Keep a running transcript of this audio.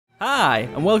Hi,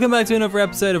 and welcome back to another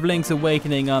episode of Link's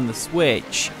Awakening on the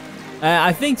Switch.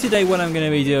 I think today what I'm going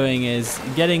to be doing is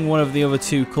getting one of the other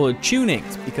two colored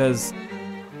tunics, because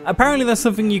apparently that's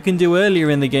something you can do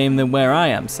earlier in the game than where I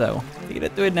am, so I'm going to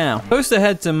do it now. I'm supposed to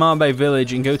head to Marbe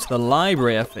Village and go to the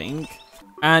library, I think.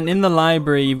 And in the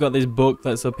library, you've got this book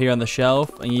that's up here on the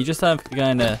shelf, and you just have to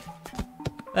kind of...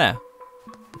 There.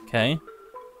 Okay.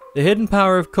 The Hidden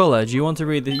Power of Color. Do you want to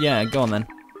read the... Yeah, go on then.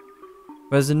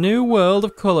 There's a new world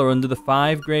of color under the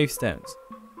 5 gravestones.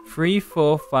 3,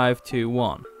 4, 5, 2,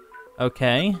 1.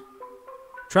 Okay.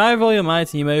 Try with all your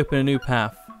might and you may open a new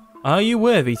path. Are you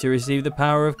worthy to receive the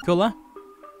power of color?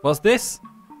 What's this?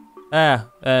 Yeah,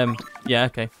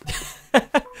 okay.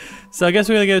 So I guess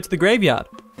we're gonna go to the graveyard.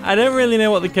 I don't really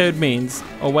know what the code means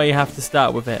or where you have to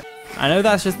start with it. I know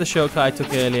that's just the shortcut I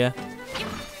took earlier.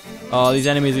 Oh, these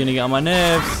enemies are gonna get on my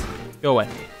nerves. Go away.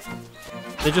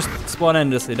 They just spawn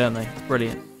endlessly, don't they?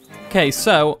 Brilliant. Okay,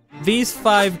 so these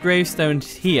 5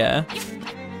 gravestones here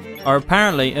are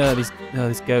apparently this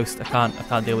ghost. I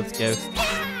can't deal with this ghost.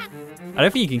 I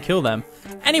don't think you can kill them.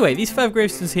 Anyway, these 5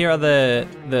 gravestones here are the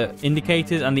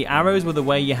indicators, and the arrows were the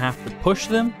way you have to push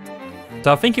them.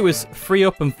 So I think it was 3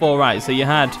 up and 4 right. So you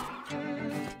had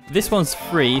this one's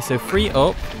 3, so 3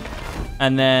 up,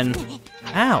 and then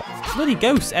ow, bloody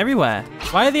ghosts everywhere.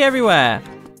 Why are they everywhere?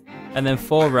 And then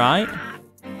 4 right.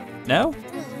 No?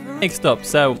 Mixed up.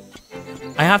 So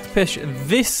I have to push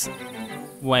this.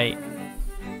 Wait.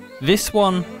 This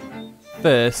one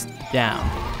first down.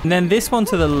 And then this one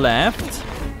to the left.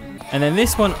 And then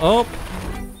this one up.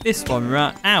 This one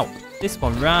right. Ow. This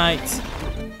one right.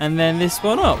 And then this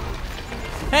one up.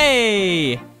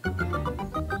 Hey!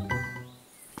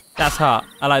 That's hot.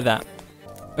 I like that.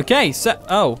 Okay, so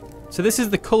so this is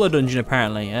the color dungeon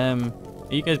apparently. Are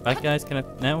you guys back, guys? Can I?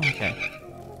 No? Okay.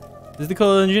 This is the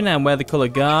color dungeon, and we're the color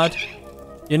guard.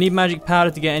 You'll need magic powder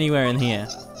to get anywhere in here.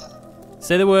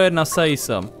 Say the word and I'll sell you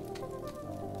some.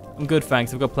 I'm good,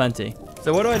 thanks. I've got plenty.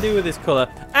 So what do I do with this color?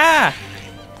 Ah!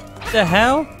 What the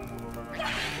hell?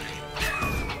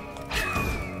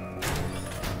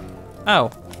 Oh,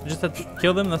 I just had to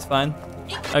kill them? That's fine.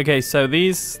 Okay, so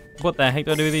these... What the heck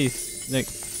do I do with these? Like,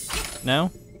 no?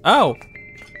 Oh!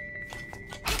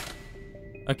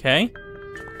 Okay.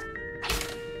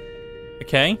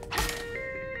 Okay.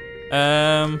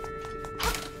 I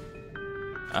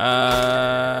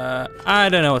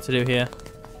don't know what to do here.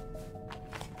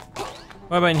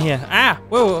 What about in here? Ah!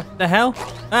 Whoa! What the hell?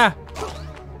 Ah!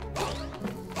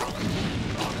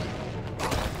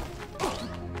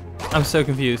 I'm so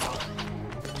confused.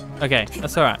 Okay,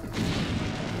 that's alright.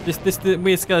 The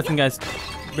weird skeleton guy's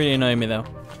really annoying me though.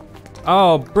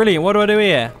 Oh, brilliant! What do I do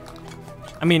here?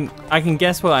 I mean, I can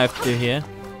guess what I have to do here.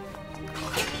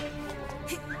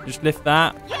 Just lift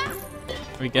that.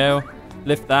 There we go.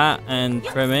 Lift that and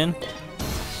throw him in.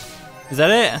 Is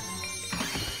that it?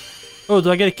 Oh,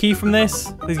 do I get a key from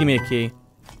this? Please give me a key.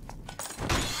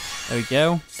 There we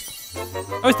go.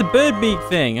 Oh, it's the bird beak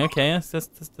thing. Okay, that's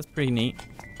pretty neat.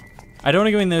 I don't want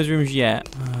to go in those rooms yet.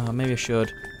 Oh, maybe I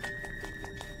should.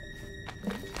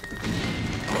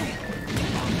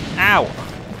 Ow!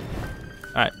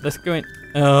 Alright, let's go in.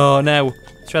 Oh no.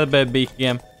 Let's try the bird beak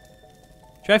again.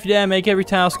 Try if you dare, make every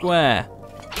tile square.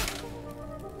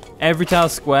 Every tile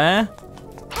square?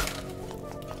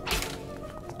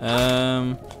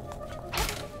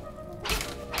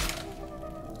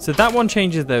 So that one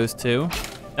changes those two.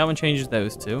 That one changes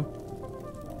those two.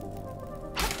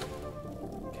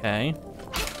 Okay.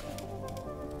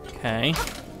 Okay.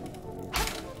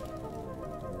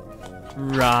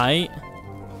 Right.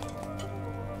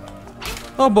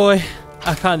 Oh boy.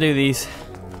 I can't do these.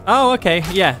 Oh, okay.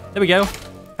 Yeah, there we go.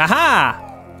 Haha!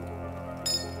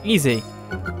 Easy.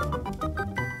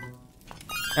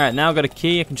 Alright, now I've got a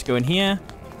key. I can just go in here.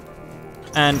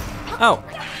 And... Oh!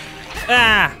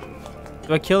 Ah!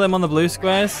 Do I kill them on the blue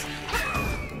squares?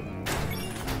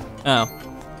 Oh.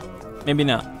 Maybe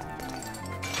not.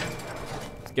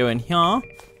 Let's go in here. Oh,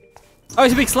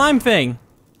 it's a big slime thing!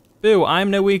 Boo, I'm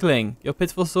no weakling. Your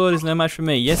pitiful sword is no match for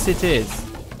me. Yes, it is.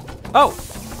 Oh!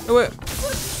 Oh, wait.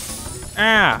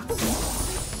 Ah!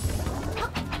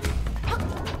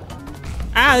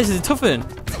 Ah, this is a tough one.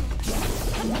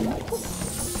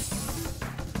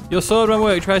 Your sword won't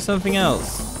work, try something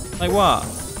else. Like what?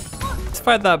 Let's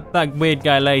fight that weird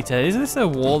guy later. Is this a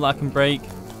wall that I can break?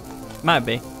 Might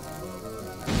be.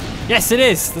 Yes, it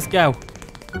is! Let's go.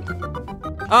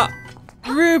 Ah!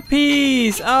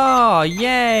 Rupees! Oh,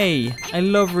 yay! I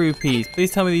love rupees.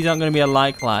 Please tell me these aren't going to be a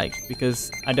like, because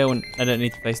I don't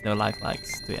need to face no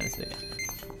likes, to be honest with you.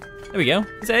 There we go.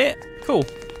 Is that it? Cool.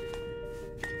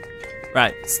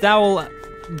 Right, Stowell,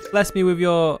 bless me with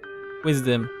your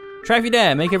wisdom. Try if you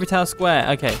dare. Make every tile square.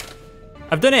 Okay.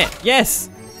 I've done it. Yes.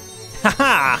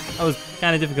 Haha. That was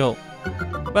kind of difficult.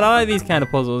 But I like these kind of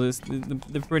puzzles.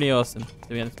 They're pretty awesome, to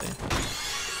be honest with you.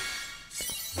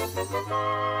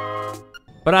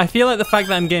 But I feel like the fact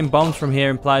that I'm getting bombs from here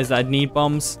implies that I'd need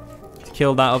bombs to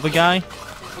kill that other guy.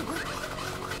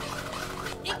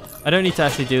 I don't need to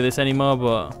actually do this anymore,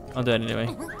 but I'll do it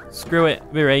anyway. Screw it.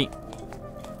 We're 8.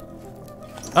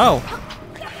 Oh.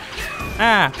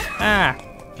 Ah. Ah.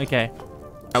 Okay.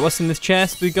 Alright, what's in this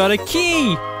chest? We got a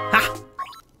key. Ha!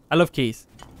 I love keys.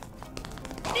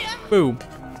 Boom.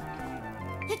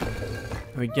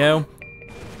 There we go.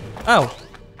 Oh.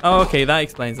 Oh, okay. That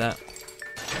explains that.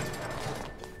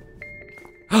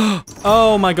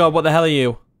 Oh my god, what the hell are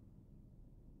you?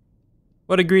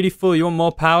 What a greedy fool. You want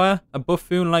more power? A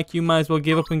buffoon like you might as well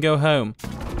give up and go home.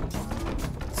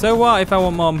 So what if I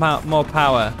want more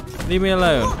power? Leave me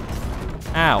alone.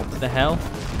 Ow, what the hell?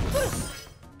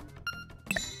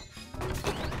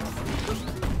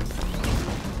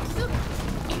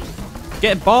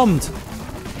 Get bombed!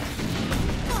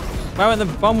 Why won't the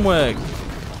bomb work?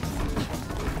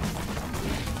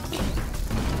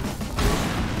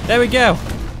 There we go!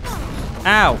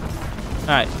 Ow!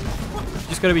 Alright.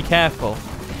 Just gotta be careful.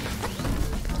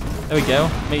 There we go.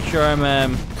 Make sure I'm,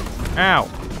 Ow!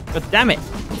 God damn it!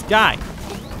 This guy!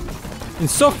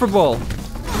 Insufferable!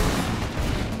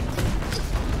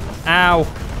 Ow!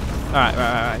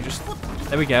 Alright. Just...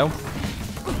 There we go.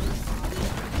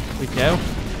 There we go.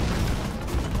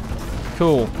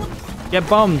 Cool. Get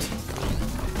bombed.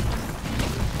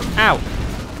 Ow.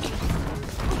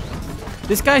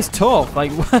 This guy's tough.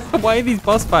 Like, why are these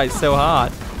boss fights so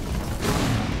hard?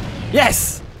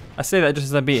 Yes! I say that just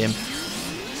as I beat him.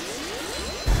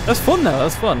 That was fun, though. That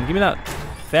was fun. Give me that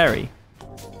fairy.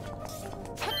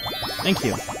 Thank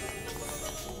you.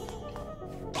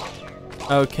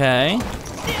 Okay.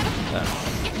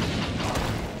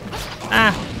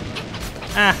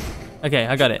 Ah. Okay,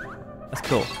 I got it. That's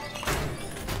cool.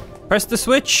 Press the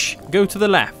switch, go to the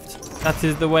left. That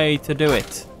is the way to do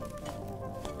it.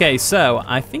 Okay, so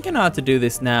I think I know how to do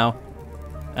this now.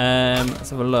 Let's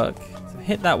have a look. So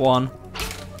hit that one.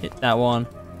 Hit that one.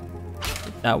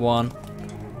 Hit that one.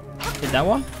 Hit that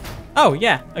one? Oh,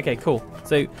 yeah. Okay, cool.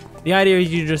 So the idea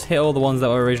is you just hit all the ones that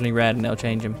were originally red and they'll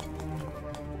change them.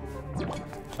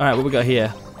 All right, what we got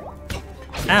here?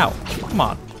 Ow. Come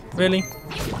on. Really?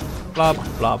 Blob,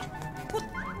 blob.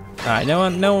 All right, no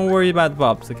one worry about the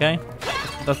bobs, okay?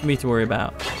 That's for me to worry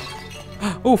about.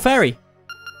 Oh, fairy!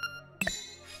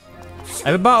 I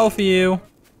have a bottle for you.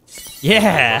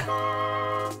 Yeah!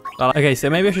 Well, okay,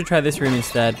 so maybe I should try this room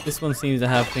instead. This one seems to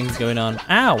have things going on.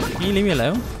 Ow! Can you leave me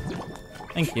alone?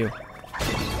 Thank you.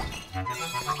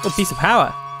 Oh, piece of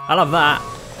power. I love that.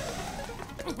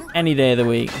 Any day of the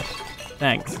week.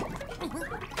 Thanks.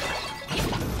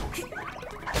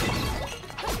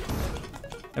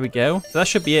 There we go. So that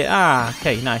should be it. Ah,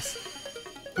 okay, nice.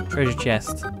 Treasure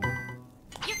chest.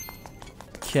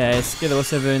 Okay, let's get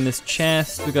what's over in this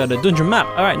chest. We got a dungeon map.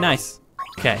 All right, nice.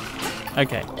 Okay.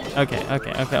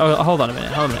 Oh, hold on a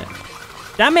minute.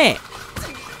 Damn it!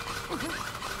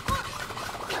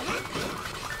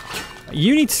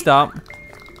 You need to stop.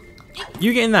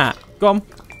 You get in that. Go on.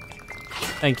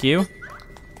 Thank you.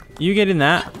 You get in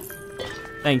that.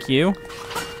 Thank you.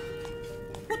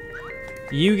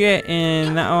 You get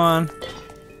in that one.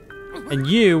 And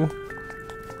you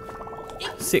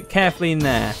sit carefully in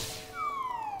there.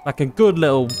 Like a good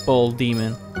little ball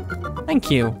demon.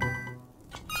 Thank you.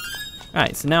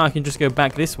 Alright, so now I can just go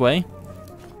back this way.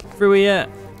 Through here.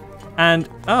 And,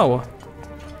 oh.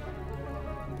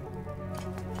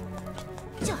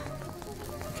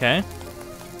 Okay.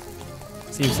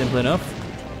 Seems simple enough.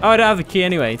 Oh, I don't have the key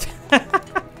anyway.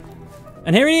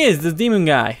 And here he is, the demon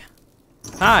guy.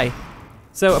 Hi.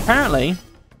 So apparently,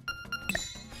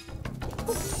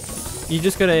 you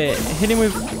just gotta hit him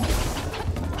with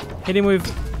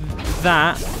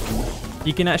that.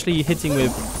 You can actually hit him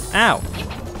with, ow.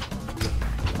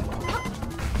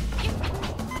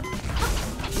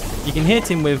 You can hit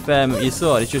him with your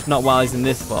sword. It's just not while he's in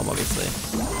this form, obviously.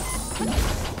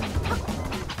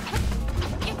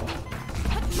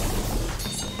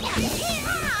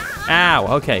 Ow.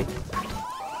 Okay.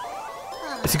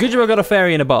 It's a good job I got a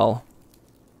fairy in a bottle.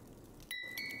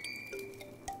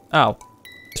 Oh.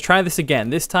 Let's try this again.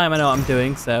 This time I know what I'm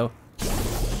doing, so.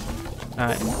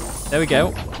 Alright. There we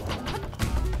go.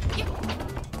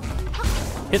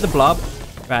 Hit the blob.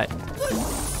 Right.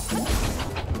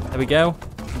 There we go.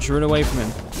 Just run away from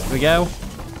him. There we go.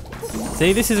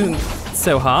 See, this isn't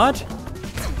so hard.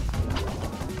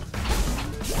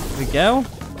 There we go.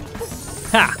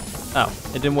 Ha! Oh,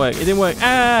 it didn't work. It didn't work.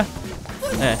 Ah!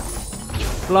 There.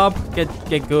 Blob, get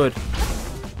good.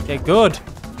 Get good.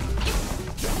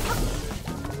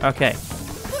 Okay.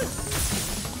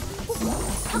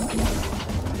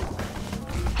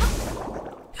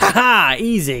 Haha,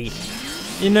 easy.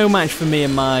 You're no match for me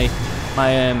and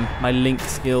my link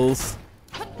skills.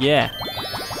 Yeah.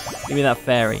 Give me that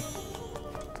fairy.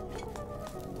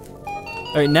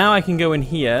 Alright, now I can go in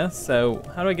here. So,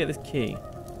 how do I get this key?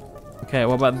 Okay,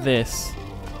 what about this?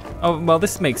 Oh, well,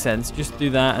 this makes sense. Just do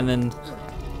that and then...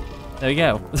 There we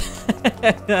go.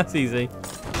 That's easy.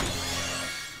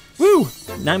 Woo!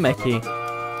 Nightmare key.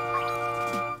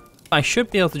 I should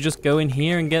be able to just go in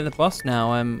here and get the boss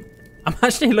now. I'm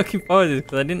actually looking forward to this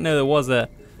because I didn't know there was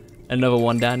another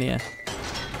one down here.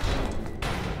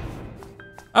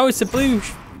 Oh, it's a blue...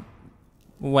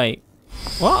 Wait.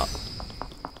 What?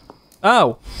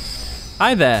 Oh.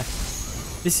 Hi there.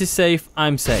 This is safe.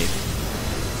 I'm safe.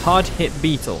 Hard hit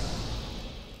beetle.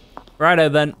 Righto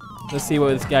then. Let's see what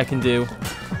this guy can do.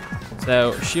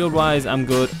 So, shield-wise, I'm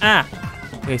good. Ah!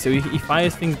 Okay, so he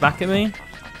fires things back at me.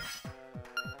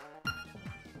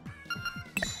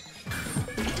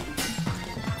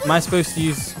 Am I supposed to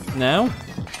use... No?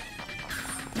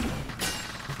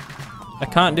 I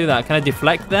can't do that. Can I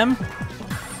deflect them?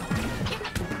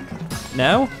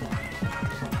 No?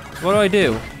 What do I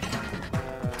do?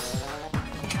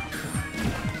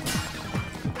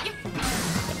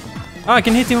 Oh, I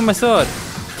can hit him with my sword.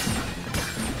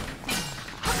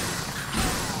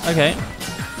 Okay.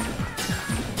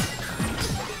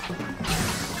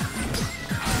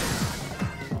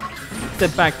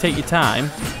 Step back, take your time.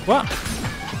 What?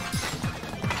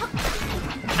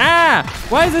 Ah!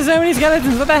 Why is there so many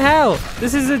skeletons? What the hell?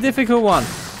 This is a difficult one.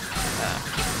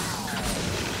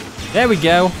 There we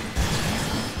go.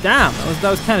 Damn, that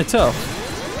was kind of tough.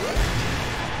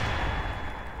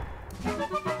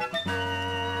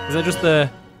 Is that just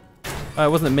the... Oh, it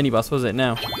wasn't a mini-boss, was it?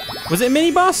 No. Was it a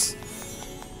mini-boss?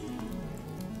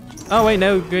 Oh, wait,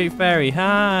 no. Great Fairy.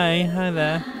 Hi. Hi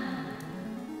there.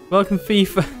 Welcome,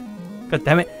 FIFA. God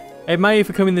damn it. I admire you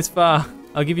for coming this far.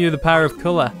 I'll give you the power of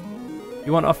colour. If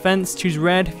you want offense, choose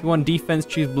red. If you want defense,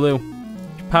 choose blue.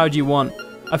 Which power do you want?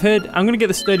 I've heard I'm going to get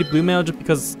the sturdy blue mail just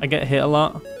because I get hit a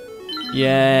lot.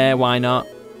 Yeah, why not?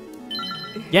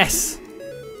 Yes!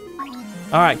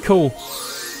 Alright, cool.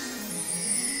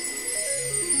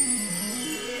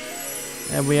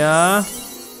 There we are.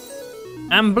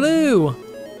 And blue!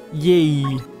 Yay.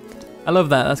 I love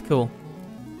that, that's cool.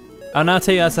 I'll now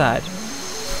take you outside.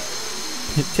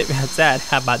 Take me outside,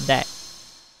 how about that?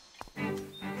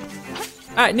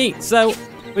 Alright, neat. So,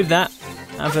 with that,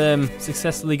 I've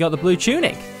successfully got the blue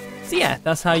tunic. So yeah,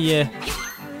 that's how you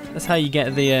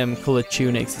get the coloured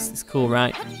tunics. It's cool,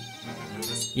 right?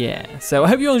 Yeah. So I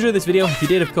hope you all enjoyed this video. If you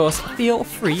did, of course, feel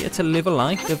free to leave a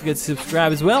like. Don't forget to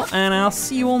subscribe as well, and I'll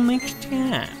see you all next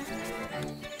time.